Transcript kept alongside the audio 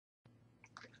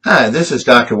Hi, this is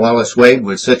Dr. Wallace Wade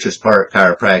with Citrus Park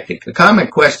Chiropractic. A common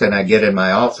question I get in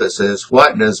my office is,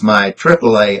 what does my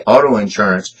AAA auto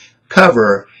insurance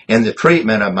cover in the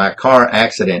treatment of my car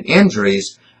accident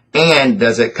injuries, and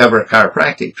does it cover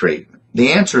chiropractic treatment?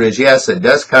 The answer is yes, it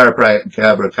does cover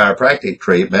chiropractic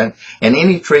treatment and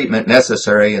any treatment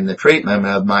necessary in the treatment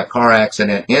of my car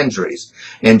accident injuries.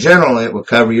 In general, it will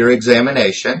cover your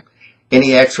examination,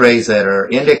 any x-rays that are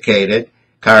indicated,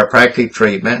 chiropractic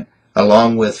treatment,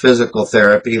 along with physical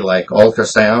therapy like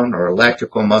ultrasound or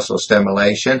electrical muscle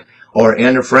stimulation or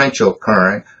interferential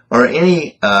current, or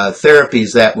any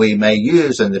therapies that we may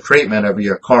use in the treatment of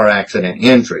your car accident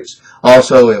injuries.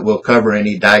 Also, it will cover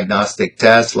any diagnostic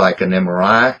tests like an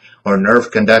MRI or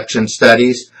nerve conduction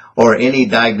studies, or any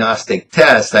diagnostic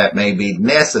tests that may be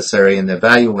necessary in the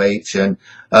evaluation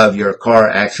of your car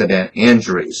accident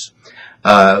injuries.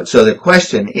 So the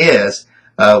question is,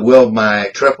 will my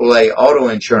AAA auto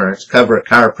insurance cover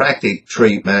chiropractic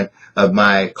treatment of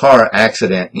my car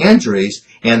accident injuries?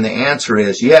 And the answer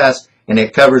is yes, and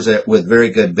it covers it with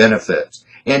very good benefits.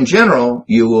 In general,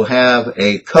 you will have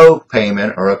a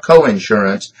co-payment or a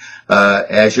co-insurance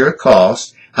as your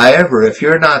cost. However, if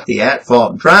you're not the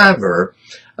at-fault driver,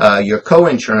 your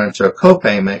co-insurance or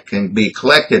co-payment can be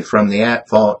collected from the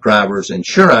at-fault driver's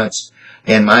insurance,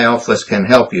 and my office can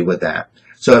help you with that.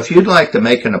 So if you'd like to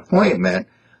make an appointment,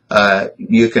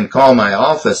 you can call my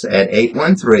office at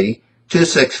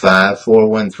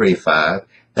 813-265-4135.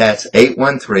 That's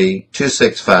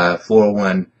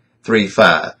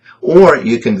 813-265-4135. Or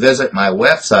you can visit my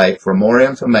website for more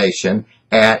information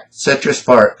at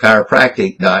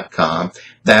citrusparkchiropractic.com.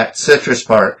 That's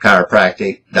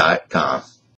citrusparkchiropractic.com.